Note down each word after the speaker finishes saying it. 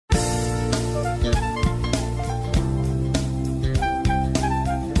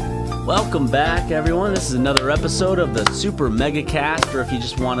Welcome back, everyone. This is another episode of the SuperMegaCast, or if you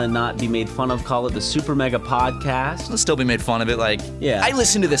just want to not be made fun of, call it the SuperMega Podcast. I'll still be made fun of it, like, yeah. I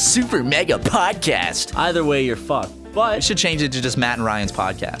listen to the SuperMega Podcast. Either way, you're fucked. But I should change it to just Matt and Ryan's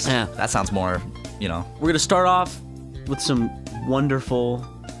podcast. Yeah. That sounds more, you know. We're going to start off with some wonderful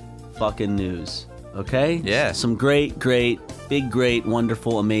fucking news, okay? Yeah. Some great, big,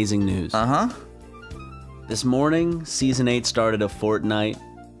 wonderful, amazing news. Uh-huh. This morning, Season 8 started of Fortnite.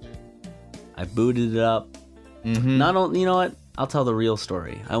 I booted it up. Mm-hmm. You know what? I'll tell the real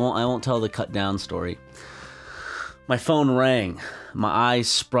story. I won't tell the cut down story. My phone rang. My eyes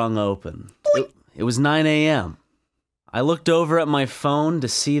sprung open. It was 9 a.m. I looked over at my phone to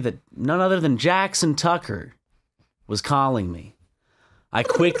see that none other than Jackson Tucker was calling me. I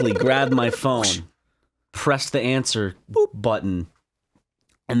quickly grabbed my phone, pressed the answer button,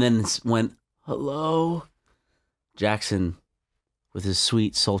 and then went, "Hello?" Jackson, with his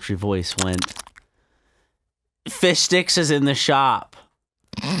sweet, sultry voice, went, "Fish Sticks is in the shop."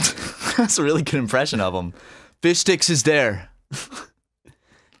 That's a really good impression of him. Fish Sticks is there.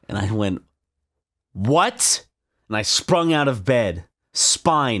 And I went, "What?" And I sprung out of bed,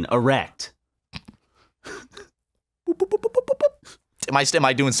 spine erect. Am I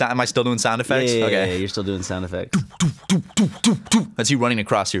still doing sound effects? Yeah, okay. yeah, you're still doing sound effects. That's you running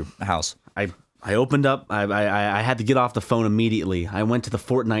across your house. I opened up. I had to get off the phone immediately. I went to the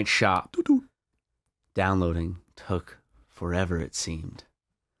Fortnite shop. Downloading took forever, it seemed.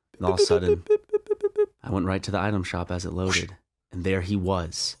 And all of a sudden, I went right to the item shop as it loaded. And there he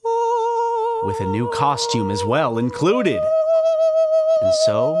was. With a new costume as well included. And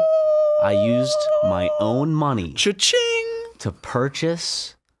so, I used my own money Cha-ching! to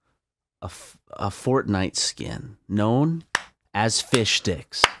purchase a Fortnite skin known as Fish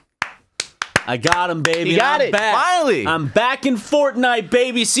Sticks. I got him, baby. You got it, back. finally. I'm back in Fortnite,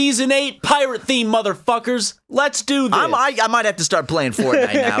 baby. Season 8, pirate theme, motherfuckers. Let's do this. I might have to start playing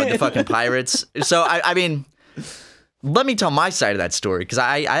Fortnite now with the fucking pirates. So, I mean, let me tell my side of that story, because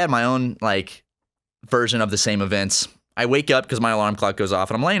I had my own, like, version of the same events. I wake up because my alarm clock goes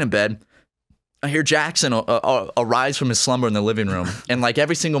off, and I'm laying in bed. I hear Jackson arise from his slumber in the living room, and like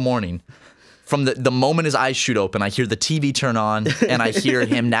every single morning, from the moment his eyes shoot open, I hear the TV turn on, and I hear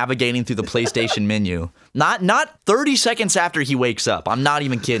him navigating through the PlayStation menu. Not 30 seconds after he wakes up. I'm not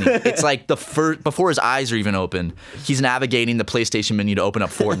even kidding. It's like before his eyes are even open, he's navigating the PlayStation menu to open up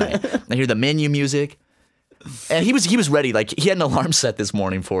Fortnite. I hear the menu music, and he was ready. Like, he had an alarm set this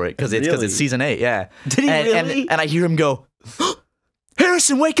morning for it because it's Season 8. Yeah. Did he really? And I hear him go,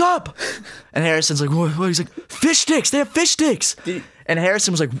 "Harrison, wake up!" And Harrison's like, "What?" He's like, "Fish Sticks. They have Fish Sticks." And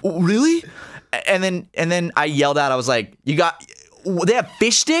Harrison was like, "Really?" And then I yelled out. I was like, "They have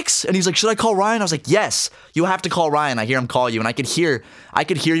Fish Sticks?" And he's like, "Should I call Ryan?" I was like, "Yes, you have to call Ryan." I hear him call you, and I could hear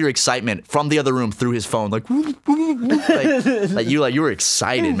your excitement from the other room through his phone, like you were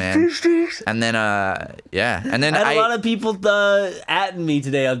excited, man. Fish Sticks. And then yeah, and then I had a lot of people atting me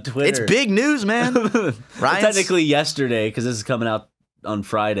today on Twitter. It's big news, man. Well, technically yesterday, because this is coming out on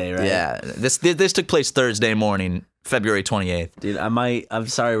Friday, right? Yeah, this took place Thursday morning, February 28th. Dude, I'm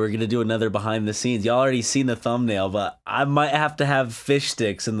sorry, we're gonna do another behind the scenes. Y'all already seen the thumbnail, but I might have to have Fish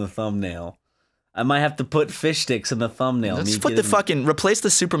Sticks in the thumbnail. I might have to put Fish Sticks in the thumbnail. Let's put replace the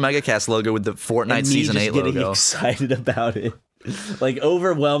SuperMegaCast logo with the Fortnite Season 8 logo. Getting excited about it. Like,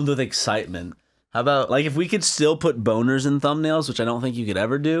 overwhelmed with excitement. How about, like, if we could still put boners in thumbnails, which I don't think you could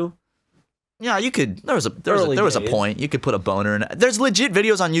ever do. Yeah, you could. There was a point. You could put a boner in. There's legit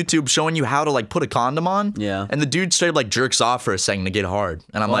videos on YouTube showing you how to, like, put a condom on. Yeah. And the dude straight up, like, jerks off for a second to get hard.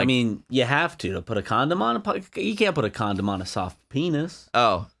 And I'm like, I mean, you have to put a condom on. You can't put a condom on a soft penis.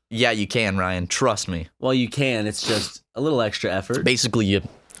 Oh, yeah, you can, Ryan. Trust me. Well, you can. It's just a little extra effort. Basically, you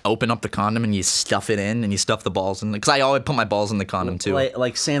open up the condom and you stuff it in, and you stuff the balls in. Because I always put my balls in the condom too.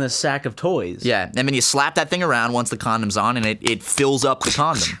 Like Santa's sack of toys. Yeah, and then you slap that thing around once the condom's on, and it fills up the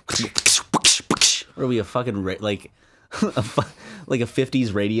condom. What are we, a fucking like a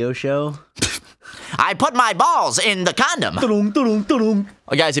 50s radio show? I put my balls in the condom.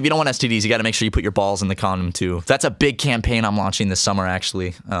 Oh, guys, if you don't want STDs, you got to make sure you put your balls in the condom too. That's a big campaign I'm launching this summer,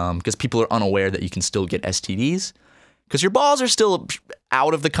 actually, because people are unaware that you can still get STDs because your balls are still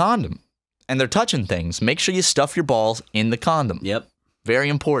out of the condom and they're touching things. Make sure you stuff your balls in the condom. Yep. Very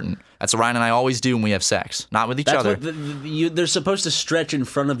important. That's what Ryan and I always do when we have sex. Not with each other. They're supposed to stretch in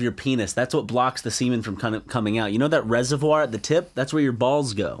front of your penis. That's what blocks the semen from coming out. You know that reservoir at the tip? That's where your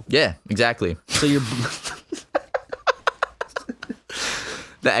balls go. Yeah, exactly. So you're...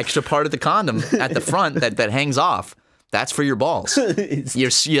 the extra part of the condom at the front that hangs off. That's for your balls. You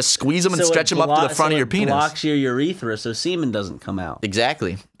squeeze them and So stretch them up to the front of your penis. It blocks your urethra so semen doesn't come out.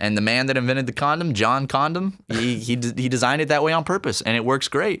 Exactly. And the man that invented the condom, John Condom, he designed it that way on purpose, and it works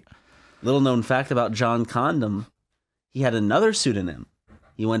great. Little known fact about John Condom, he had another pseudonym.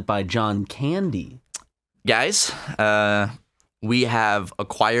 He went by John Candy. Guys, we have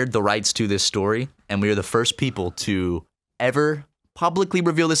acquired the rights to this story, and we are the first people to ever publicly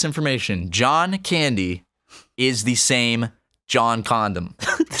reveal this information. John Candy is the same John Condom.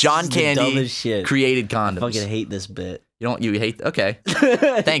 John Candy created condoms. I fucking hate this bit. You hate? Okay.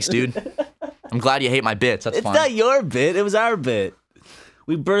 Thanks, dude. I'm glad you hate my bits. That's fine. It's not your bit. It was our bit.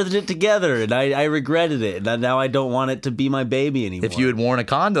 We birthed it together, and I regretted it. And now I don't want it to be my baby anymore. If you had worn a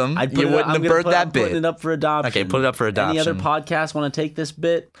condom, you wouldn't have birthed that bit. I'm putting it up for adoption. Okay, put it up for adoption. Any other podcasts want to take this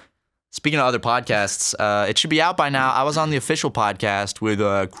bit? Speaking of other podcasts, it should be out by now. I was on the official podcast with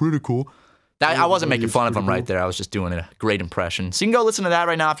Critical. I wasn't making fun of him right there. I was just doing a great impression. So you can go listen to that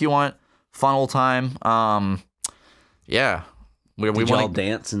right now if you want. Fun old time. Yeah. Did y'all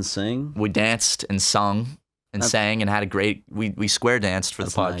dance and sing? We danced and sung and sang and had a great... We square danced for the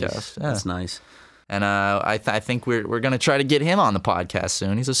podcast. Nice. Yeah. That's nice. And I think we're going to try to get him on the podcast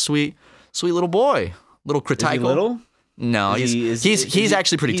soon. He's a sweet little boy. Little critical. Is he little? No, he's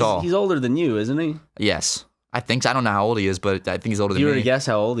actually pretty tall. He's older than you, isn't he? Yes. I think so. I don't know how old he is, but I think he's older than me. You were to guess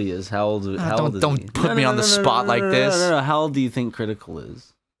how old he is. How old is he? Don't put me on the spot like this. No. How old do you think Critical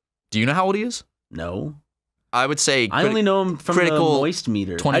is? Do you know how old he is? No. I would say... I only know him from the moist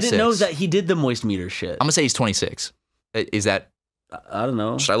meter. 26. I didn't know that he did the moist meter shit. I'm going to say he's 26. Is that... I don't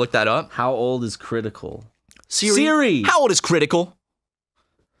know. Should I look that up? How old is Critical? Siri! How old is Critical?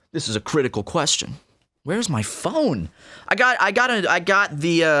 This is a critical question. Where's my phone? I got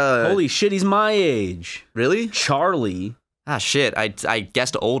the Holy shit, he's my age. Really? Charlie. Ah shit, I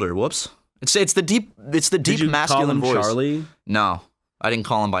guessed older. Whoops. It's the deep masculine voice. Charlie? No. I didn't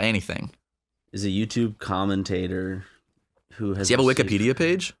call him by anything. Is a YouTube commentator who has... Does he have a Wikipedia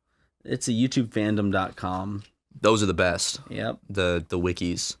page? It's a YouTubefandom.com. Those are the best. Yep. The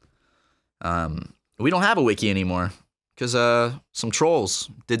wikis. We don't have a wiki anymore because some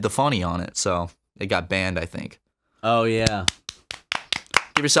trolls did the funny on it, so it got banned, I think. Oh yeah.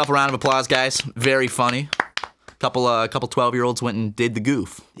 Give yourself a round of applause, guys. Very funny. Couple 12-year-olds went and did the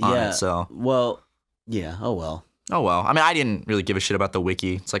goof on it, so. Well, yeah. Oh well. Oh well. I mean, I didn't really give a shit about the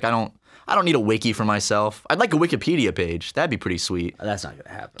wiki. It's like I don't need a wiki for myself. I'd like a Wikipedia page. That'd be pretty sweet. That's not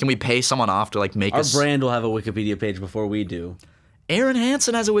gonna happen. Can we pay someone off to like make our brand will have a Wikipedia page before we do. Aaron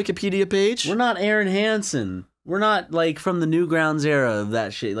Hansen has a Wikipedia page. We're not Aaron Hansen. We're not like from the Newgrounds era of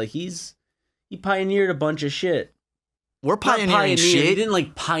that shit. Like he pioneered a bunch of shit. We're pioneering shit. He didn't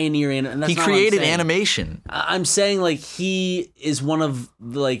like pioneer. He created animation. I'm saying like he is one of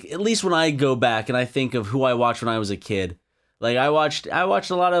like, at least when I go back and I think of who I watched when I was a kid. Like I watched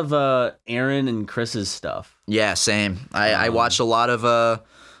a lot of Aaron and Chris's stuff. Yeah, same. I watched a lot of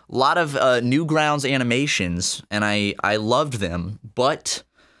Newgrounds animations, and I loved them. But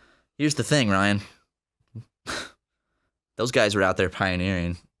here's the thing, Ryan. Those guys were out there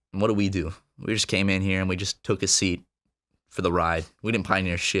pioneering. And what do? We just came in here and we just took a seat for the ride. We didn't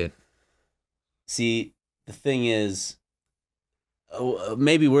pioneer shit. See, the thing is,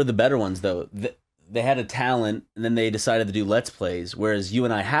 maybe we're the better ones, though. They had a talent, and then they decided to do Let's Plays, whereas you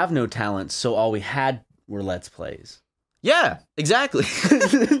and I have no talent, so all we had were Let's Plays. Yeah, exactly.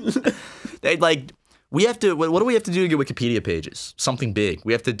 We have to. What do we have to do to get Wikipedia pages? Something big.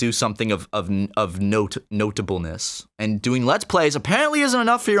 We have to do something of notableness. And doing Let's Plays apparently isn't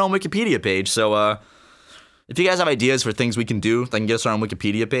enough for your own Wikipedia page. So, if you guys have ideas for things we can do that can get us our own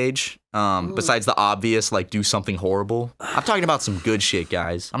Wikipedia page, besides the obvious, like do something horrible, I'm talking about some good shit,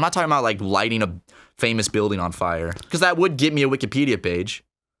 guys. I'm not talking about like lighting a famous building on fire, because that would get me a Wikipedia page.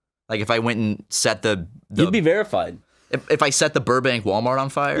 Like if I went and set you'd be verified. If I set the Burbank Walmart on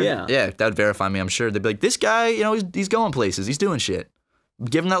fire, yeah, that would verify me, I'm sure. They'd be like, this guy, you know, he's going places. He's doing shit.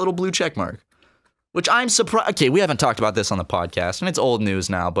 Give him that little blue check mark. Which I'm surprised. Okay, we haven't talked about this on the podcast, and it's old news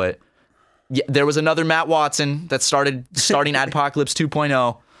now, but yeah, there was another Matt Watson that starting Adpocalypse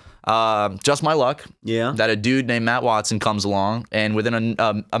 2.0. Just my luck. Yeah. That a dude named Matt Watson comes along, and within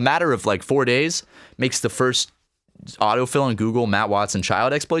a matter of like 4 days, makes the first autofill on Google Matt Watson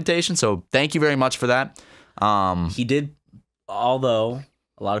child exploitation. So thank you very much for that. He did, although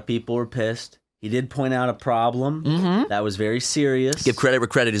a lot of people were pissed, he did point out a problem that was very serious. Give credit where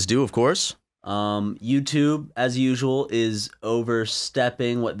credit is due, of course. YouTube, as usual, is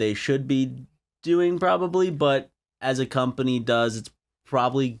overstepping what they should be doing, probably, but as a company does, it's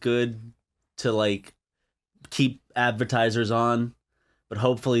probably good to like keep advertisers on, but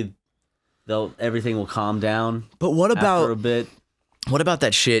hopefully everything will calm down. But what about after a bit? What about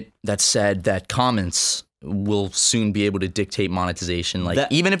that shit that said that comments will soon be able to dictate monetization? Like,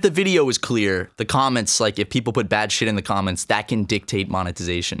 even if the video is clear, the comments, like, if people put bad shit in the comments, that can dictate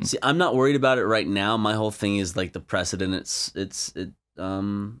monetization. See, I'm not worried about it right now. My whole thing is, like, the precedent it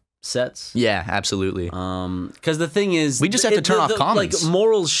sets. Yeah, absolutely. Because the thing is... We just have to turn off comments. Like,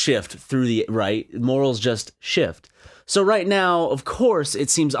 morals shift through the... Right? Morals just shift. So right now, of course, it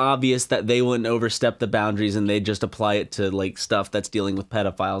seems obvious that they wouldn't overstep the boundaries and they just apply it to, like, stuff that's dealing with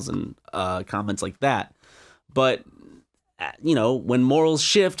pedophiles and comments like that. But, you know, when morals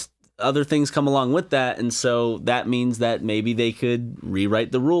shift, other things come along with that. And so that means that maybe they could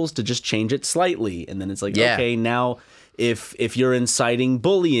rewrite the rules to just change it slightly. And then it's like, okay, now if you're inciting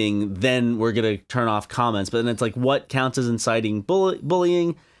bullying, then we're going to turn off comments. But then it's like, what counts as inciting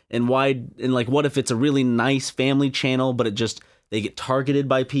bullying? And why? And like, what if it's a really nice family channel, but they get targeted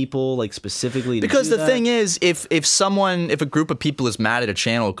by people like specifically? Because the thing is, if a group of people is mad at a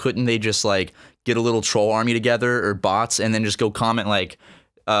channel, couldn't they just like get a little troll army together or bots and then just go comment like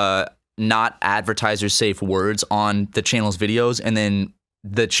not advertiser safe words on the channel's videos, and then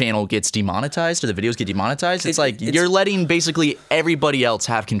the channel gets demonetized or the videos get demonetized? It's you're letting basically everybody else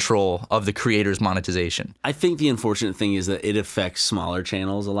have control of the creator's monetization. I think the unfortunate thing is that it affects smaller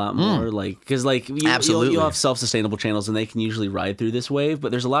channels a lot more. Like, because like you'll have self-sustainable channels and they can usually ride through this wave,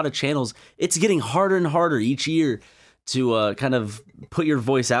 but there's a lot of channels. It's getting harder and harder each year to kind of put your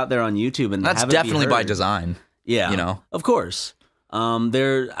voice out there on YouTube, and that's definitely by design. Yeah, you know, of course.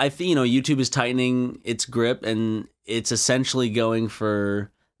 I think YouTube is tightening its grip, and it's essentially going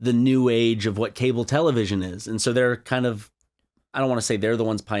for the new age of what cable television is. And so they're kind of, I don't want to say they're the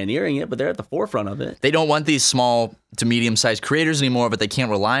ones pioneering it, but they're at the forefront of it. They don't want these small to medium-sized creators anymore, but they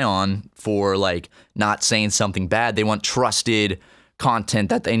can't rely on for like not saying something bad. They want trusted content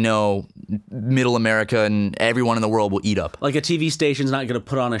that they know middle America and everyone in the world will eat up. Like a TV station's not going to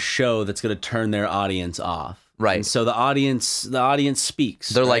put on a show that's going to turn their audience off. Right. And so the audience speaks.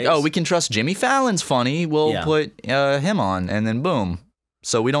 They're like, oh, we can trust Jimmy Fallon's funny. We'll put him on, and then boom.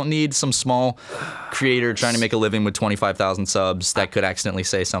 So we don't need some small creator trying to make a living with 25,000 subs that could accidentally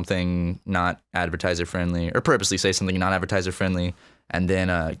say something not advertiser friendly, or purposely say something not advertiser friendly, and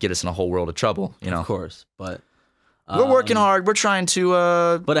then get us in a whole world of trouble. You know, of course. But we're working hard. We're trying to.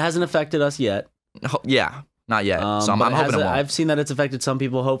 But it hasn't affected us yet. Yeah. Not yet, so I'm hoping it won't. I've seen that it's affected some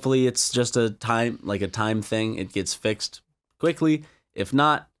people. Hopefully, it's just a time thing. It gets fixed quickly. If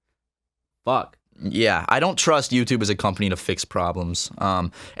not, fuck. Yeah, I don't trust YouTube as a company to fix problems.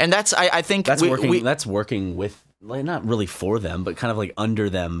 And that's I think that's working with, like, not really for them, but kind of like under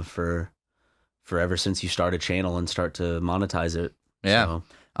them for ever since you start a channel and start to monetize it. Yeah.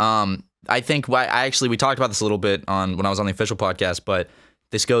 So. I think we talked about this a little bit when I was on the official podcast, but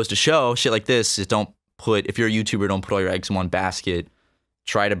this goes to show shit like this is if you're a YouTuber, don't put all your eggs in one basket.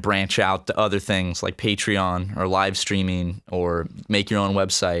 Try to branch out to other things like Patreon or live streaming, or make your own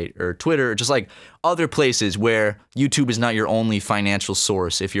website, or Twitter, or just like other places where YouTube is not your only financial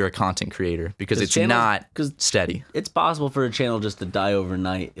source if you're a content creator, because it's not steady. It's possible for a channel just to die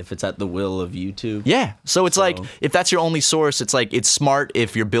overnight if it's at the will of YouTube. Yeah. So it's like, if that's your only source, it's like, it's smart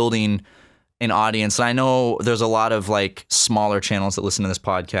if you're building an audience. And I know there's a lot of like smaller channels that listen to this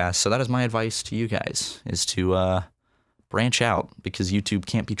podcast, so that is my advice to you guys, is to branch out, because YouTube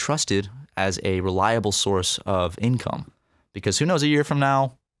can't be trusted as a reliable source of income, because who knows, a year from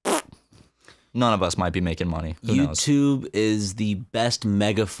now, none of us might be making money. Who knows? YouTube is the best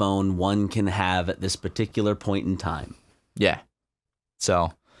megaphone one can have at this particular point in time. Yeah.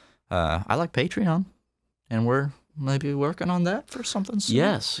 So I like Patreon, and we're maybe working on that for something soon.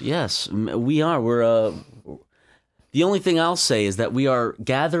 Yes, we are. We're the only thing I'll say is that we are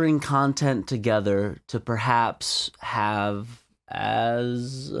gathering content together to perhaps have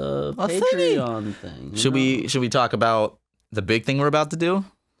as a Patreon thing. Should we talk about the big thing we're about to do?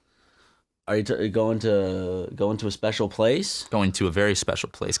 Are you going to a special place? Going to a very special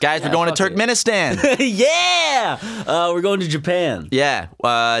place. Guys, we're going to Turkmenistan. Yeah! We're going to Japan. Yeah.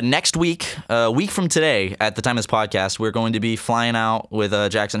 Next week, a week from today, at the time of this podcast, we're going to be flying out with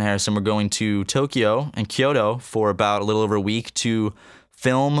Jackson Harrison. We're going to Tokyo and Kyoto for about a little over a week to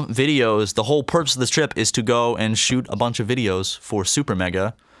film videos. The whole purpose of this trip is to go and shoot a bunch of videos for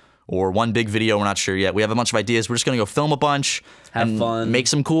SuperMega, or one big video, we're not sure yet. We have a bunch of ideas. We're just going to go film a bunch, have fun, make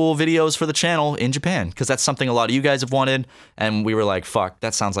some cool videos for the channel in Japan, because that's something a lot of you guys have wanted, and we were like, fuck,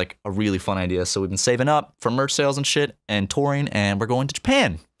 that sounds like a really fun idea. So we've been saving up for merch sales and shit and touring, and we're going to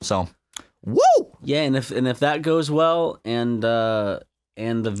Japan. So, woo! Yeah, and if that goes well, and the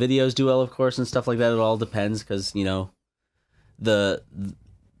videos do well, of course, and stuff like that, it all depends, because, you know, the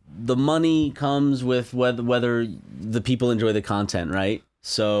the money comes with whether the people enjoy the content, right?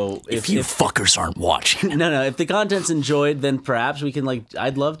 So if you fuckers aren't watching, no, if the content's enjoyed, then perhaps we can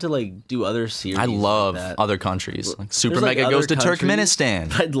I'd love to do other series. I love like that. other countries. Like There's, SuperMega goes to countries,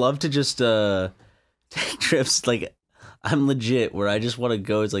 Turkmenistan. I'd love to just take trips. I'm legit where I just want to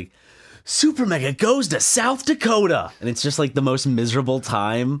go. It's like SuperMega goes to South Dakota, and it's just the most miserable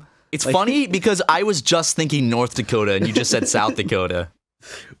time. It's funny because I was just thinking North Dakota, and you just said South Dakota.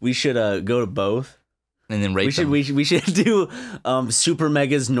 We should go to both. And then rate them. We should do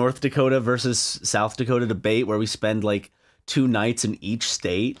SuperMega's North Dakota versus South Dakota debate where we spend 2 nights in each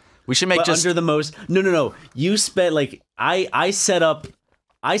state. We should make under the most. No. You spent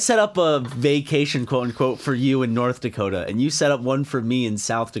I set up a vacation, quote unquote, for you in North Dakota, and you set up one for me in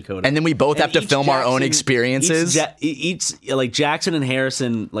South Dakota. And then we both have to film our own experiences. Each Jackson and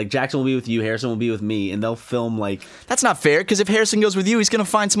Harrison, Jackson will be with you, Harrison will be with me, and they'll film That's not fair, because if Harrison goes with you, he's gonna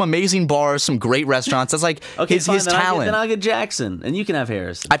find some amazing bars, some great restaurants. That's okay, his talent. Then I'll get Jackson, and you can have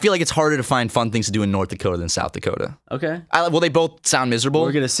Harrison. I feel like it's harder to find fun things to do in North Dakota than South Dakota. Okay. Well, they both sound miserable.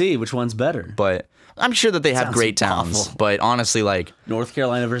 We're gonna see which one's better. But I'm sure that they have great towns. awful. But honestly, North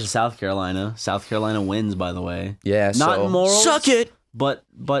Carolina versus South Carolina. South Carolina wins, by the way. Yeah, not in morals. Suck it. But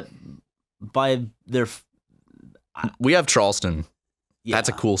by their. We have Charleston. Yeah. That's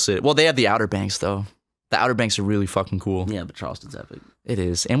a cool city. Well, they have the Outer Banks though. The Outer Banks are really fucking cool. Yeah, but Charleston's epic. It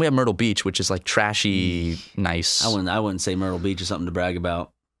is, and we have Myrtle Beach, which is trashy, nice. I wouldn't say Myrtle Beach is something to brag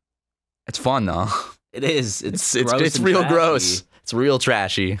about. It's fun though. It is. It's real trashy. gross. It's real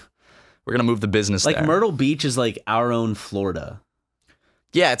trashy. We're gonna move the business there. Myrtle Beach is our own Florida.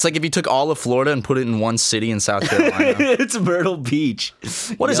 Yeah, it's if you took all of Florida and put it in one city in South Carolina. It's Myrtle Beach.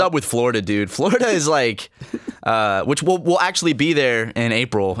 What is up with Florida, dude? Florida is which we'll actually be there in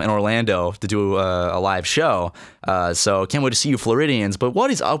April in Orlando to do a live show. So can't wait to see you Floridians. But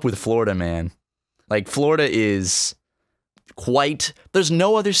what is up with Florida, man? Florida is there's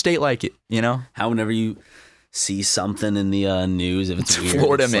no other state like it, you know? How whenever you see something in the news, if it's weird,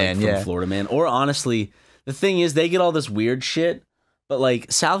 Florida it's man, from Florida man. Or honestly, the thing is, they get all this weird shit,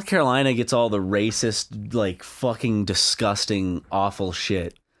 but South Carolina gets all the racist, fucking disgusting, awful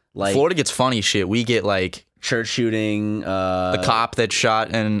shit. Florida gets funny shit. We get church shooting, the cop that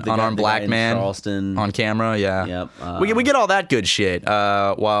shot an unarmed black man Charleston on camera. Yeah, yep. We get all that good shit.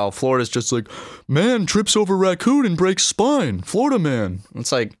 While Florida's just man trips over raccoon and breaks spine. Florida man.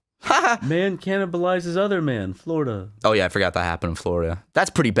 It's man cannibalizes other man. Florida. Oh yeah, I forgot that happened in Florida. That's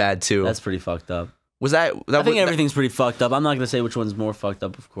pretty bad too. That's pretty fucked up. Was that? I think everything's pretty fucked up. I'm not gonna say which one's more fucked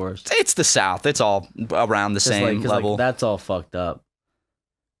up, of course. It's the South. It's all around the same level. That's all fucked up.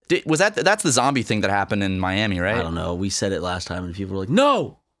 That's the zombie thing that happened in Miami, right? I don't know. We said it last time, and people were like,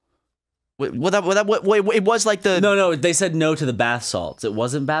 "No." Wait, it was the no. They said no to the bath salts. It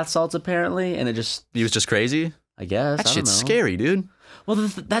wasn't bath salts apparently, and he was just crazy. I guess that shit's scary, dude. Well,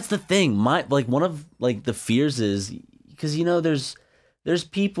 that's the thing. One of the fears is because there's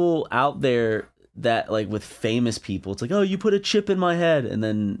people out there that with famous people. It's oh, you put a chip in my head, and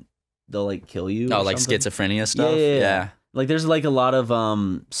then they'll kill you. Oh, schizophrenia stuff. Yeah. There's a lot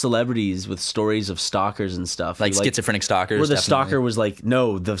of celebrities with stories of stalkers and stuff. Schizophrenic stalkers. Where the stalker was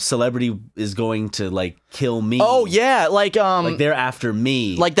no, the celebrity is going to kill me. Oh yeah, they're after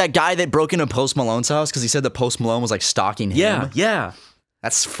me. That guy that broke into Post Malone's house because he said that Post Malone was stalking him. Yeah.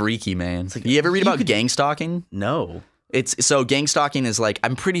 That's freaky, man. You ever read about gang stalking? No. Gang stalking is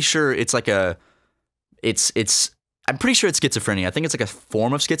I'm pretty sure it's I'm pretty sure it's schizophrenia. I think it's a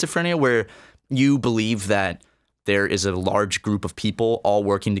form of schizophrenia where you believe that there is a large group of people all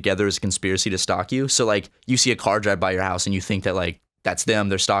working together as a conspiracy to stalk you. So you see a car drive by your house and you think that that's them,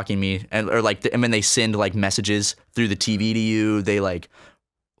 they're stalking me, and and then they send messages through the TV to you. They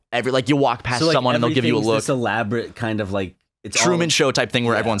you walk past someone and they'll give you a look. This elaborate kind of it's Truman Show type thing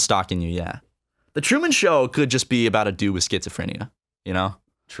where everyone's stalking you. Yeah, the Truman Show could just be about a dude with schizophrenia. You know?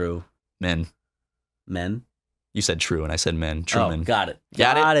 True. Men. You said true and I said men. Truman. Oh, got it.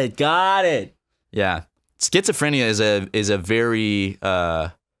 Got it. Yeah. Schizophrenia is a very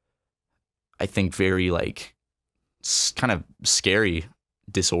I think very kind of scary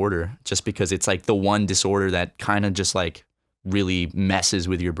disorder, just because it's the one disorder that kind of just really messes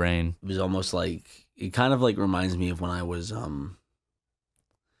with your brain. It was almost it kind of reminds me of when I was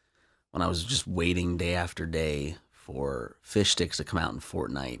just waiting day after day for fish sticks to come out in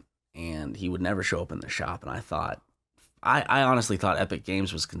Fortnite, and he would never show up in the shop, and I honestly thought Epic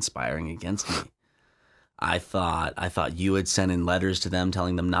Games was conspiring against me. I thought you had sent in letters to them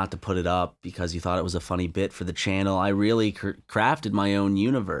telling them not to put it up because you thought it was a funny bit for the channel. I really crafted my own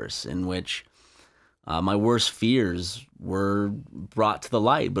universe in which My worst fears were brought to the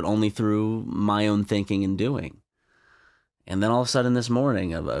light, but only through my own thinking and doing. And then all of a sudden this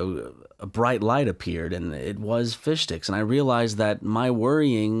morning, a bright light appeared, and it was fish sticks. And I realized that my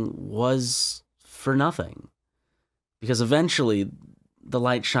worrying was for nothing. Because eventually, the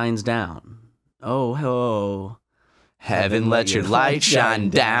light shines down. Oh, ho. Heaven, let your light shine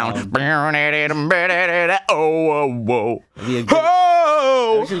down. Oh, whoa.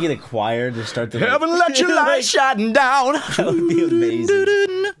 I wish we get a choir to start the... Heaven, let your light shine down. That would be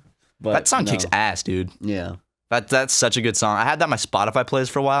amazing. But that song kicks ass, dude. Yeah. That's such a good song. I had that on my Spotify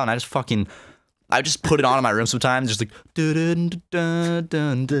playlist for a while, and I just put it on in my room sometimes, just like.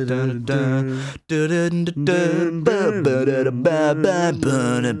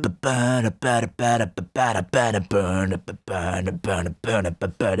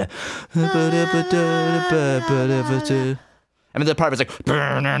 I mean, the part was like.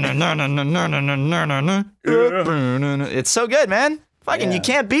 It's so good, man. Fucking, you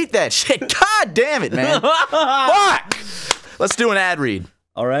can't beat that shit. God damn it, man. Fuck. Let's do an ad read.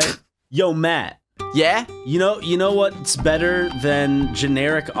 All right. Yo, Matt. Yeah? You know what's better than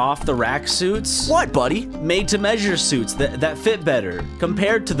generic off-the-rack suits? What, buddy? Made-to-measure suits that fit better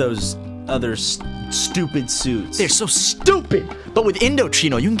compared to those other stupid suits. They're so stupid. But with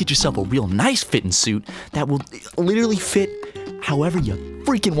Indochino, you can get yourself a real nice fitting suit that will literally fit however you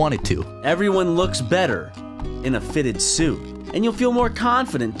freaking want it to. Everyone looks better in a fitted suit. And you'll feel more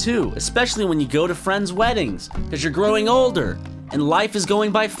confident, too, especially when you go to friends' weddings, because you're growing older, and life is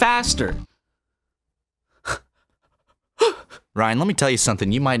going by faster. Ryan, let me tell you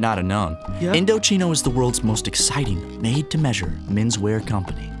something you might not have known. Yeah? Indochino is the world's most exciting made-to-measure menswear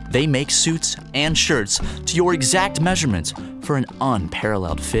company. They make suits and shirts to your exact measurements for an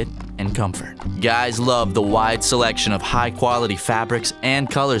unparalleled fit and comfort. Guys love the wide selection of high-quality fabrics and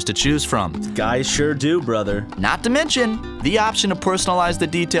colors to choose from. Guys sure do, brother. Not to mention the option to personalize the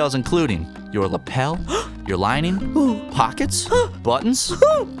details, including your lapel, your lining, pockets, buttons,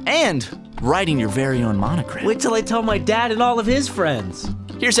 and writing your very own monogram. Wait till I tell my dad and all of his friends.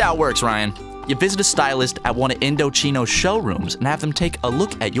 Here's how it works, Ryan. You visit a stylist at one of Indochino's showrooms and have them take a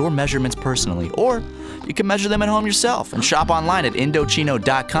look at your measurements personally, or you can measure them at home yourself and shop online at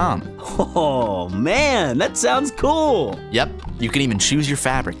Indochino.com. Oh, man, that sounds cool. Yep, you can even choose your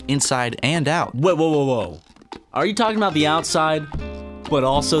fabric inside and out. Whoa. Are you talking about the outside, but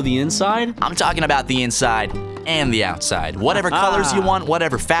also the inside? I'm talking about the inside and the outside. Whatever colors you want,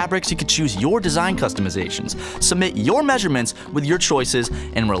 whatever fabrics, you can choose your design customizations. Submit your measurements with your choices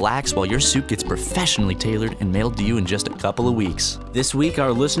and relax while your suit gets professionally tailored and mailed to you in just a couple of weeks. This week,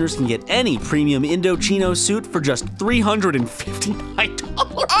 our listeners can get any premium Indochino suit for just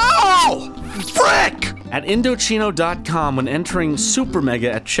 $359. Oh! Frick! At Indochino.com when entering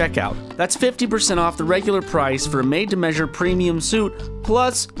SuperMega at checkout. That's 50% off the regular price for a made-to-measure premium suit,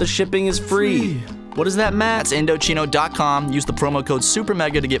 plus the shipping is free. What is that, Matt? That's Indochino.com. Use the promo code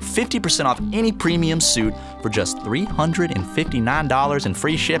SuperMega to get 50% off any premium suit for just $359 and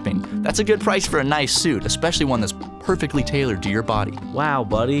free shipping. That's a good price for a nice suit, especially one that's perfectly tailored to your body. Wow,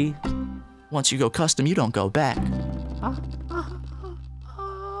 buddy. Once you go custom, you don't go back. And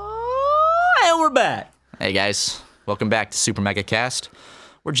we're back. Hey guys, welcome back to SuperMegaCast.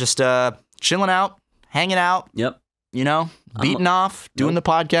 We're just chilling out, hanging out. Yep. You know, beating off, doing the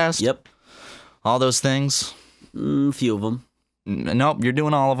podcast. Yep. All those things. A few of them. Nope, you're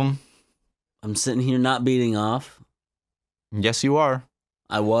doing all of them. I'm sitting here not beating off. Yes, you are.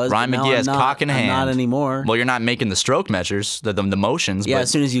 I was. Ryan McGee's cock in hand. I'm not anymore. Well, you're not making the stroke measures, the motions. Yeah, but...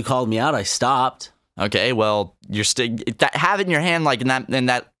 as soon as you called me out, I stopped. Okay, well, you're still have it in your hand like in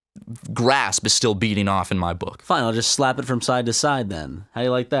that grasp is still beating off in my book. Fine, I'll just slap it from side to side then. How do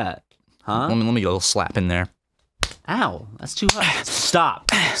you like that? Huh? Let me get a little slap in there. Ow, that's too hard.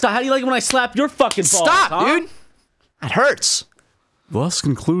 Stop. How do you like it when I slap your fucking balls? Stop, dude. That hurts. Thus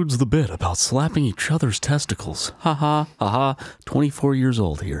concludes the bit about slapping each other's testicles. Ha ha, ha ha. 24 years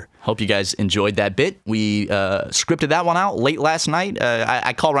old here. Hope you guys enjoyed that bit. We scripted that one out late last night.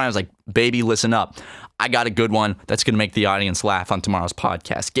 I called Ryan. I was like, baby, listen up. I got a good one that's going to make the audience laugh on tomorrow's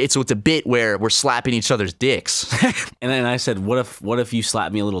podcast. So it's a bit where we're slapping each other's dicks. And then I said, what if you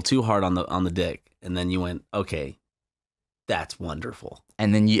slapped me a little too hard on the dick? And then you went, okay, that's wonderful.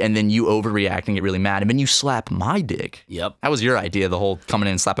 And then you overreact and get really mad. And then you slap my dick. Yep. That was your idea, the whole coming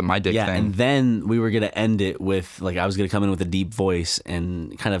in and slapping my dick thing. Yeah, and then we were going to end it with, like, I was going to come in with a deep voice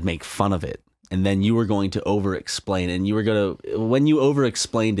and kind of make fun of it. And then you were going to over-explain. And you were going to, when you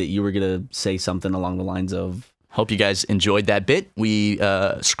over-explained it, you were going to say something along the lines of... Hope you guys enjoyed that bit. We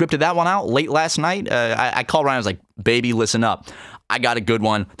scripted that one out late last night. I called Ryan. I was like, baby, listen up. I got a good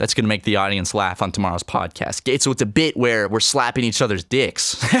one that's going to make the audience laugh on tomorrow's podcast. So it's a bit where we're slapping each other's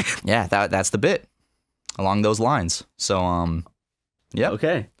dicks. Yeah, that's the bit along those lines. So, yeah.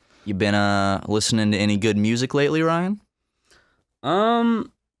 Okay. You been listening to any good music lately, Ryan?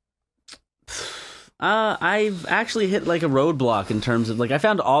 I've actually hit like a roadblock in terms of like I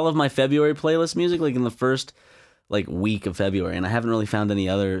found all of my February playlist music like in the first like week of February, and I haven't really found any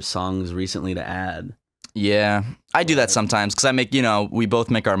other songs recently to add. Yeah, I do that sometimes because I make, we both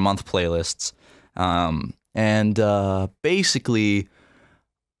make our month playlists. And basically,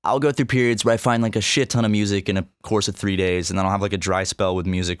 I'll go through periods where I find like a shit ton of music in a course of 3 days, and then I'll have like a dry spell with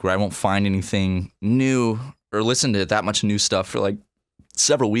music where I won't find anything new or listen to that much new stuff for like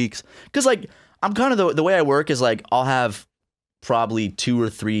several weeks. Because like I'm kind of the way I work is like I'll have probably 2 or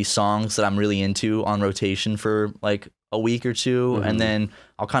 3 songs that I'm really into on rotation for like a week or two, and then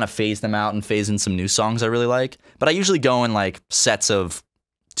I'll kind of phase them out and phase in some new songs I really like. But I usually go in like sets of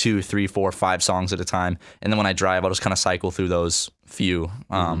 2, 3, 4, 5 songs at a time, and then when I drive, I'll just kind of cycle through those few,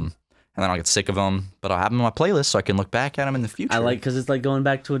 and then I'll get sick of them. But I'll have them on my playlist so I can look back at them in the future. I like because it's like going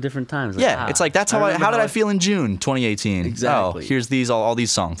back to a different time. It's like, it's like that's how how did I feel in June 2018? Exactly. Oh, here's all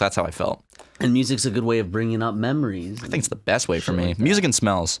these songs. That's how I felt. And music's a good way of bringing up memories. I think it's the best way for me. Like music and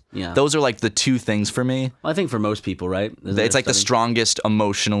smells. Yeah. Those are like the 2 things for me. Well, I think for most people, right? It's like the strongest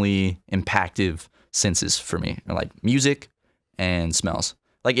emotionally impactive senses for me. They're like music and smells.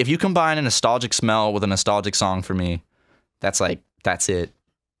 Like if you combine a nostalgic smell with a nostalgic song for me, that's it.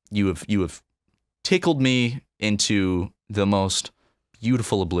 You have tickled me into the most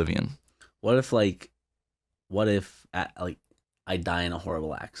beautiful oblivion. What if I die in a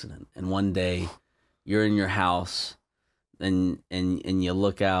horrible accident, and one day you're in your house and you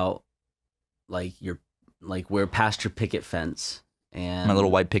look out like we're past your picket fence, and my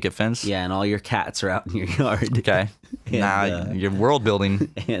little white picket fence. Yeah, and all your cats are out in your yard. Okay. And, you're world building.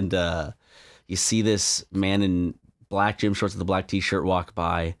 And you see this man in black gym shorts with a black t-shirt walk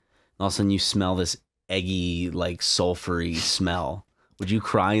by, and all of a sudden you smell this eggy, like sulfury smell. Would you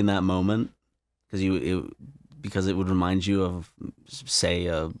cry in that moment? Because it would remind you of, say,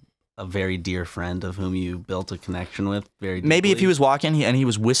 a very dear friend of whom you built a connection with. Very deeply. Maybe if he was walking and he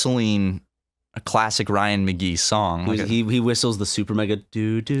was whistling a classic Ryan McGee song. He whistles the SuperMega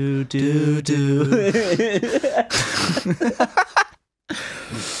do do do do.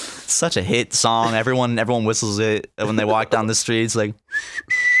 Such a hit song. Everyone whistles it when they walk down the streets. Like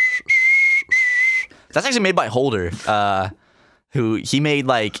that's actually made by Holder, who he made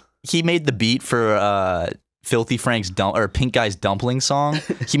the beat for Filthy Frank's Pink Guy's Dumpling song.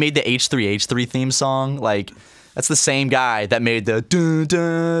 He made the H3H3 theme song. Like that's the same guy that made the dun,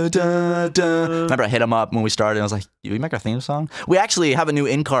 dun, dun, dun. Remember I hit him up when we started and I was like, "You make our theme song?" We actually have a new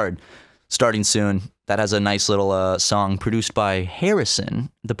in-card starting soon that has a nice little song produced by Harrison,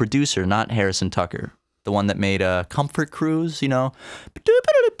 the producer, not Harrison Tucker, the one that made Comfort Cruise, I'm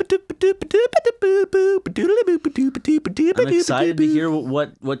excited to hear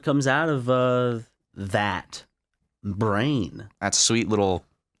what comes out of that brain. That sweet little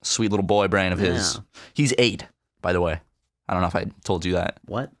boy brain of his. He's 8, by the way. I don't know if I told you that.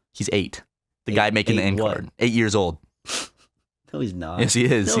 What? He's 8. The guy making the end card. 8 years old. No, he's not. Yes, he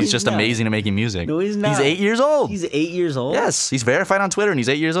is. No, he's just not. Amazing at making music. No, he's not. He's 8 years old. He's 8 years old? Yes, he's verified on Twitter and he's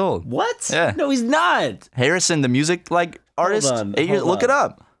 8 years old. What? Yeah. No, he's not. Harrison, the music artist, 8 years. Look it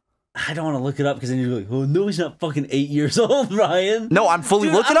up. I don't want to look it up because then you're like, oh no, he's not fucking 8 years old, Ryan. No, I'm fully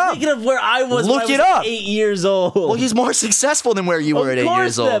looking up. I'm thinking of where I was. Look when it I was up. 8 years old. Well, he's more successful than where you were at 8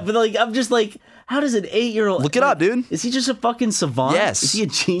 years old. But I'm just like, how does an 8-year-old look it up, dude? Is he just a fucking savant? Yes. Is he a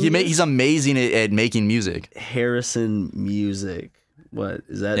genius? He's amazing at making music. Harrison Music. What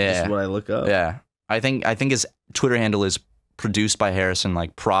is that? Just what I look up? Yeah, I think his Twitter handle is produced by Harrison,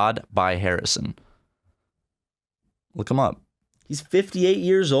 like prod by Harrison. Look him up. He's 58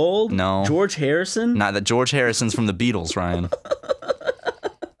 years old? No. George Harrison? Not that George Harrison's from the Beatles, Ryan.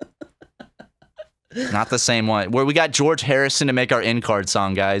 Not the same one. Where we got George Harrison to make our in-card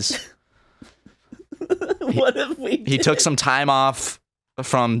song, guys. What if we did? He took some time off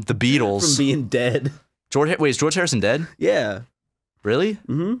from the Beatles. From being dead. Is George Harrison dead? Yeah. Really?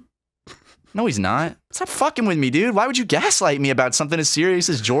 Mm-hmm. No, he's not. Stop fucking with me, dude. Why would you gaslight me about something as serious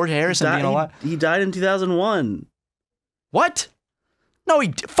as George Harrison being alive? He died in 2001. What? No,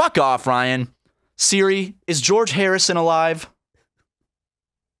 fuck off, Ryan. Siri, is George Harrison alive?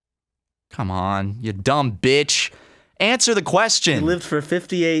 Come on, you dumb bitch. Answer the question. He lived for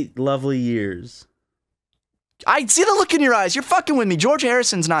 58 lovely years. I see the look in your eyes. You're fucking with me. George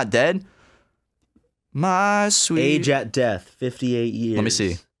Harrison's not dead. My sweet... Age at death, 58 years. Let me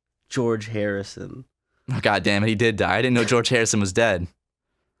see. George Harrison. Oh, God damn it, he did die. I didn't know George Harrison was dead.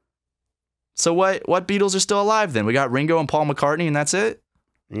 So what Beatles are still alive then? We got Ringo and Paul McCartney, and that's it?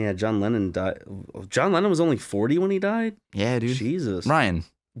 Yeah, John Lennon died. John Lennon was only 40 when he died? Yeah, dude. Jesus. Ryan,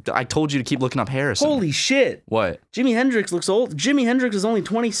 I told you to keep looking up Harrison. Holy shit. What? Jimi Hendrix looks old. Jimi Hendrix was only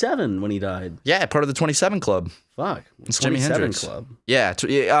 27 when he died. Yeah, part of the 27 Club. Fuck. It's Jimi Hendrix Club. Yeah,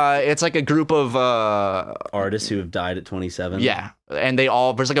 it's like a group of artists who have died at 27. Yeah, and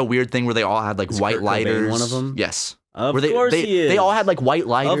there's like a weird thing where they all had like white Kurt lighters. Cobain one of them? Yes. Of course he is. They all had like white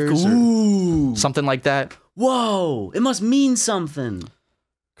lighters or something like that. Whoa, it must mean something.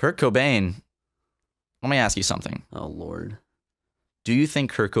 Kurt Cobain, let me ask you something. Oh, Lord. Do you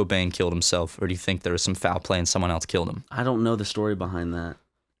think Kurt Cobain killed himself, or do you think there was some foul play and someone else killed him? I don't know the story behind that.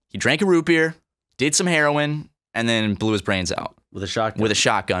 He drank a root beer, did some heroin, and then blew his brains out. With a shotgun? With a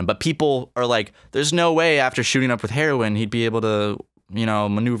shotgun. But people are like, there's no way after shooting up with heroin he'd be able to,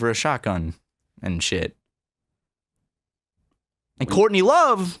 maneuver a shotgun and shit. And Courtney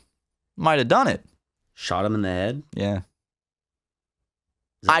Love might have done it. Shot him in the head? Yeah.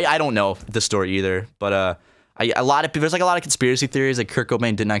 I don't know the story either, but there's like a lot of conspiracy theories that Kurt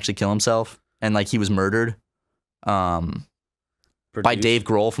Cobain didn't actually kill himself and like he was murdered by Dave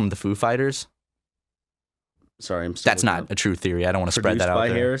Grohl from the Foo Fighters. Sorry, That's not a true theory. I don't want to spread that out there.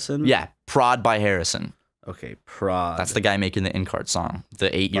 Produced by Harrison? Yeah, Prod by Harrison. Okay, Prod. That's the guy making the In-Cart song. The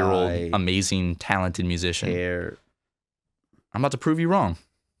 8-year-old amazing, talented musician. I'm about to prove you wrong.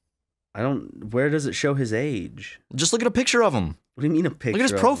 Where does it show his age? Just look at a picture of him. What do you mean a picture? Look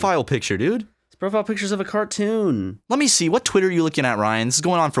at his profile picture, dude. His profile picture's of a cartoon. Let me see. What Twitter are you looking at, Ryan? This is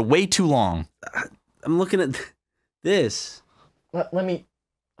going on for way too long. I'm looking at this. Let me...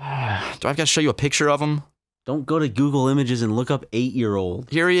 Do I got to show you a picture of him? Don't go to Google Images and look up 8-year-old.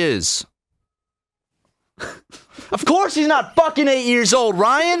 Here he is. Of course he's not fucking 8 years old,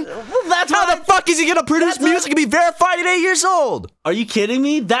 Ryan. How the fuck is he gonna produce music and be verified at 8 years old? Are you kidding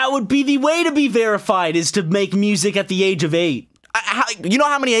me? That would be the way to be verified, is to make music at the age of 8. You know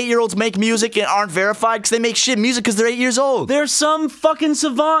how many 8-year-olds make music and aren't verified because they make shit music because they're 8 years old? There's some fucking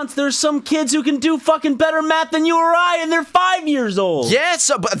savants. There's some kids who can do fucking better math than you or I, and they're 5 years old.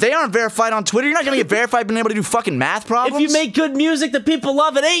 Yes, but they aren't verified on Twitter. You're not gonna get verified being able to do fucking math problems. If you make good music that people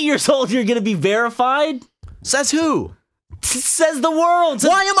love at 8 years old, you're gonna be verified? Says who? Says the world.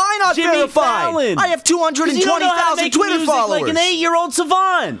 Why am I not Jimmy verified? Fallon. I have 220,000 Twitter followers. Like an 8-year-old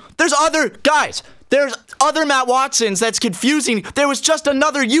savant. There's other Matt Watsons that's confusing. There was just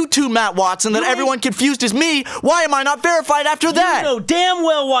another YouTube Matt Watson that everyone confused as me. Why am I not verified after that? You know damn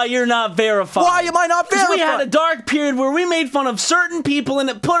well why you're not verified. Why am I not verified? Because we had a dark period where we made fun of certain people and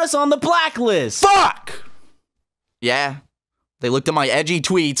it put us on the blacklist. Fuck! Yeah. They looked at my edgy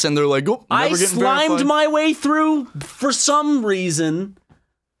tweets and they're like, oh, I slimed my way through for some reason.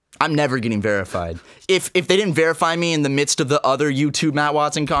 I'm never getting verified. If they didn't verify me in the midst of the other YouTube Matt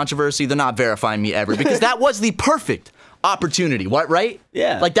Watson controversy, they're not verifying me ever because that was the perfect opportunity. What, right?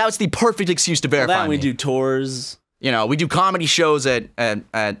 Yeah. Like that was the perfect excuse to verify me. We do tours. We do comedy shows at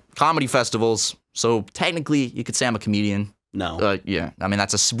comedy festivals. So technically, you could say I'm a comedian. No. Yeah. I mean,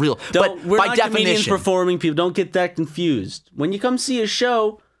 that's a real. We're by not definition, comedians performing. People don't get that confused. When you come see a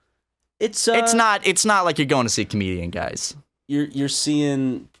show, it's not like you're going to see a comedian, guys. You're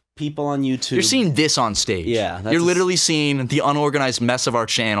seeing people on YouTube. You're seeing this on stage. Yeah. You're literally seeing the unorganized mess of our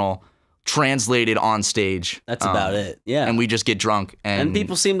channel translated on stage. That's about it. Yeah. And we just get drunk. And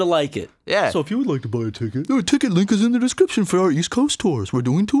people seem to like it. Yeah. So if you would like to buy a ticket, the ticket link is in the description for our East Coast tours. We're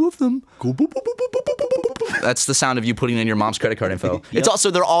doing 2 of them. Go boop, boop, boop, boop, boop, boop, boop. That's the sound of you putting in your mom's credit card info. Yep. It's also,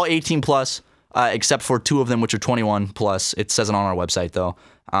 they're all 18 plus, except for 2 of them, which are 21 plus. It says it on our website, though.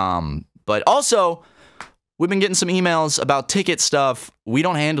 But also, we've been getting some emails about ticket stuff. We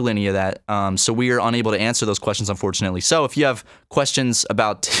don't handle any of that, so we are unable to answer those questions, unfortunately. So if you have questions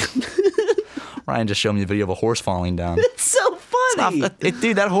about... Ryan just showed me a video of a horse falling down. It's so funny.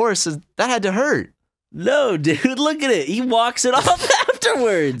 Dude, that horse, that had to hurt. No, dude, look at it. He walks it off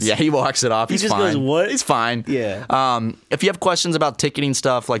afterwards. Yeah, he walks it off. He's just fine. goes, what? He's fine. Yeah. If you have questions about ticketing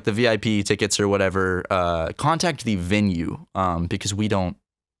stuff, like the VIP tickets or whatever, contact the venue, because we don't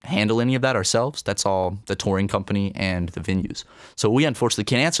handle any of that ourselves. That's all the touring company and the venues. So we unfortunately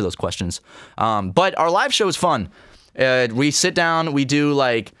can't answer those questions. But our live show is fun. We sit down, we do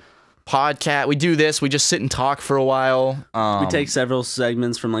like podcast, we do this, we just sit and talk for a while. We take several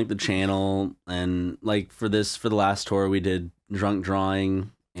segments from like the channel, and like for the last tour we did drunk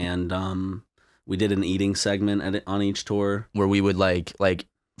drawing, and we did an eating segment on each tour where we would like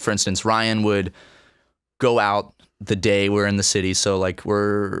for instance, Ryan would go out the day we're in the city. So like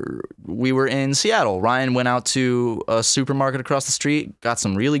we were in Seattle. Ryan went out to a supermarket across the street, got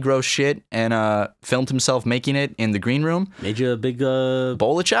some really gross shit, and filmed himself making it in the green room. Made you a big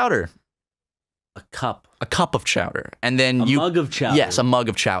bowl of chowder. A cup of chowder. And then a mug of chowder. Yes, a mug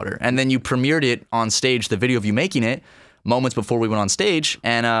of chowder. And then you premiered it on stage, the video of you making it, moments before we went on stage.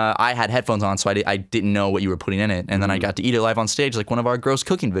 And I had headphones on, so I didn't know what you were putting in it. And then I got to eat it live on stage, like one of our gross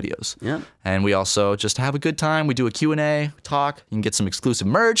cooking videos. Yeah. And we also just have a good time. We do a Q&A, talk. You can get some exclusive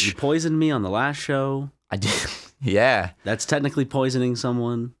merch. You poisoned me on the last show. I did. Yeah. That's technically poisoning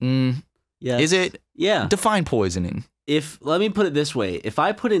someone. Yeah. Is it? Yeah. Define poisoning. Let me put it this way. If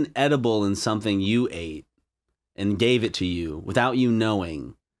I put an edible in something you ate and gave it to you without you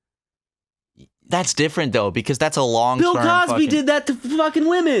knowing. That's different, though, because that's a long-term Bill Cosby did that to fucking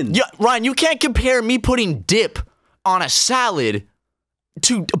women. Yeah, Ryan, you can't compare me putting dip on a salad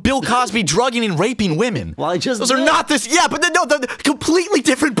to Bill Cosby drugging and raping women. Well, Those are not this. Yeah, but they're completely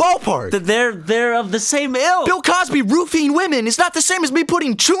different ballpark. They're of the same ilk. Bill Cosby roofing women is not the same as me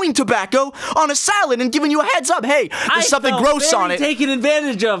putting chewing tobacco on a salad and giving you a heads up. Hey, there's something gross on it. Taken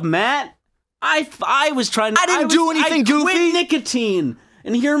advantage of, Matt. I was trying to. I didn't do anything goofy. I quit nicotine.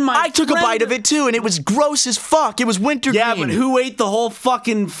 And here I took a bite of it too, and it was gross as fuck. It was wintergreen. Yeah, but who ate the whole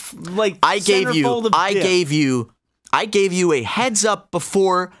fucking I gave you a heads up